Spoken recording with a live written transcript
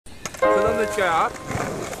Co tam teďka já?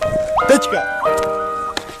 Tečka!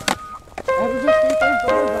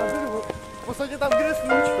 V podstatě tam, kde je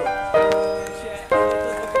sluníčko.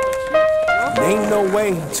 Ain't no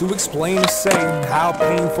way to explain or say how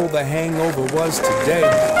painful the hangover was today.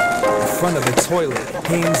 In front of the toilet,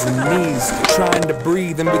 hands and knees, trying to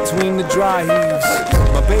breathe in between the dry heaves.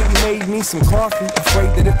 My baby made me some coffee,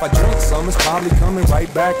 afraid that if I drink some, it's probably coming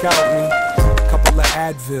right back out me. Couple of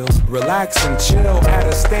Advil, relax and chill at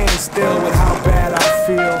a standstill with how bad I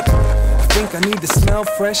feel. I think I need to smell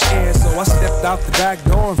fresh air, so I stepped out the back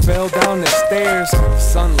door and fell down the stairs.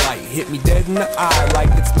 Sunlight hit me dead in the eye, like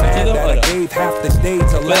it's mad that I gave half the day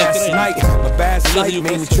to last night. My bad sight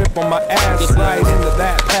made me trip on my ass right into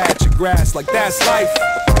that patch of grass, like that's life.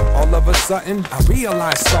 All of a sudden, I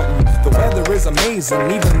realized something. The weather is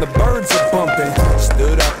amazing, even the birds are bumping.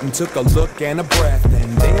 Stood up and took a look and a breath,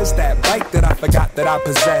 and there's that bike that I forgot that I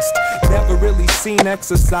possessed. Never really seen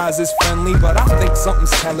exercise as friendly, but I think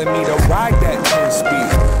something's telling me to ride that 10 speed.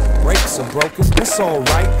 Brakes are broken, it's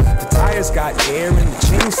alright. The tires got air and the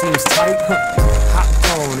chain seems tight. Hopped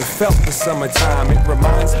on, it felt the summertime. It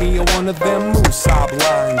reminds me of one of them Moosab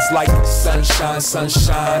lines, like sunshine,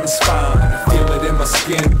 sunshine, it's fine. I feel it in my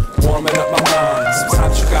skin, warming up my mind.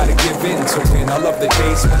 Sometimes you gotta give in to win. I love the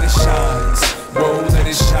days when it shines. Whoa, let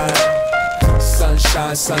it shine.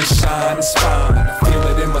 Sunshine, sunshine, it's fine. I feel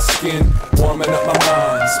it in my skin, warming up my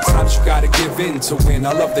mind. Sometimes you gotta give in to win.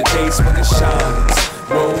 I love the days when it shines.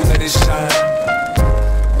 Whoa, let it shine.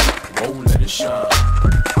 Whoa, let it shine.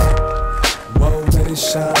 Whoa, let it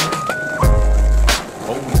shine.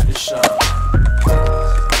 Whoa, let it shine.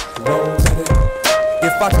 Whoa, let it.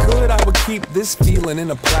 If I could, I would keep this feeling in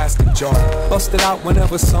a plastic jar. Bust it out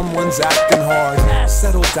whenever someone's acting hard.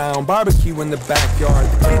 Settle down, barbecue in the backyard.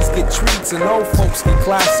 The kids get treats and old folks get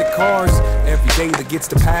classic cars. Every day that gets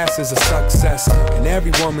to pass is a success, and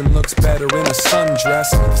every woman looks better in a sundress.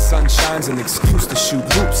 The sun shines an excuse to shoot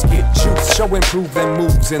hoops, get juice, show and prove them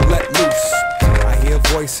moves and let loose. I hear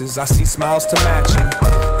voices, I see smiles to match 'em.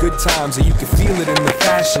 Good times, and you can feel it in the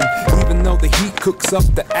fashion. Even though the heat cooks up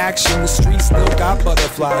the action, the streets still got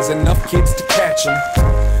butterflies, enough kids to catch 'em.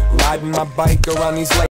 Riding my bike around these lakes.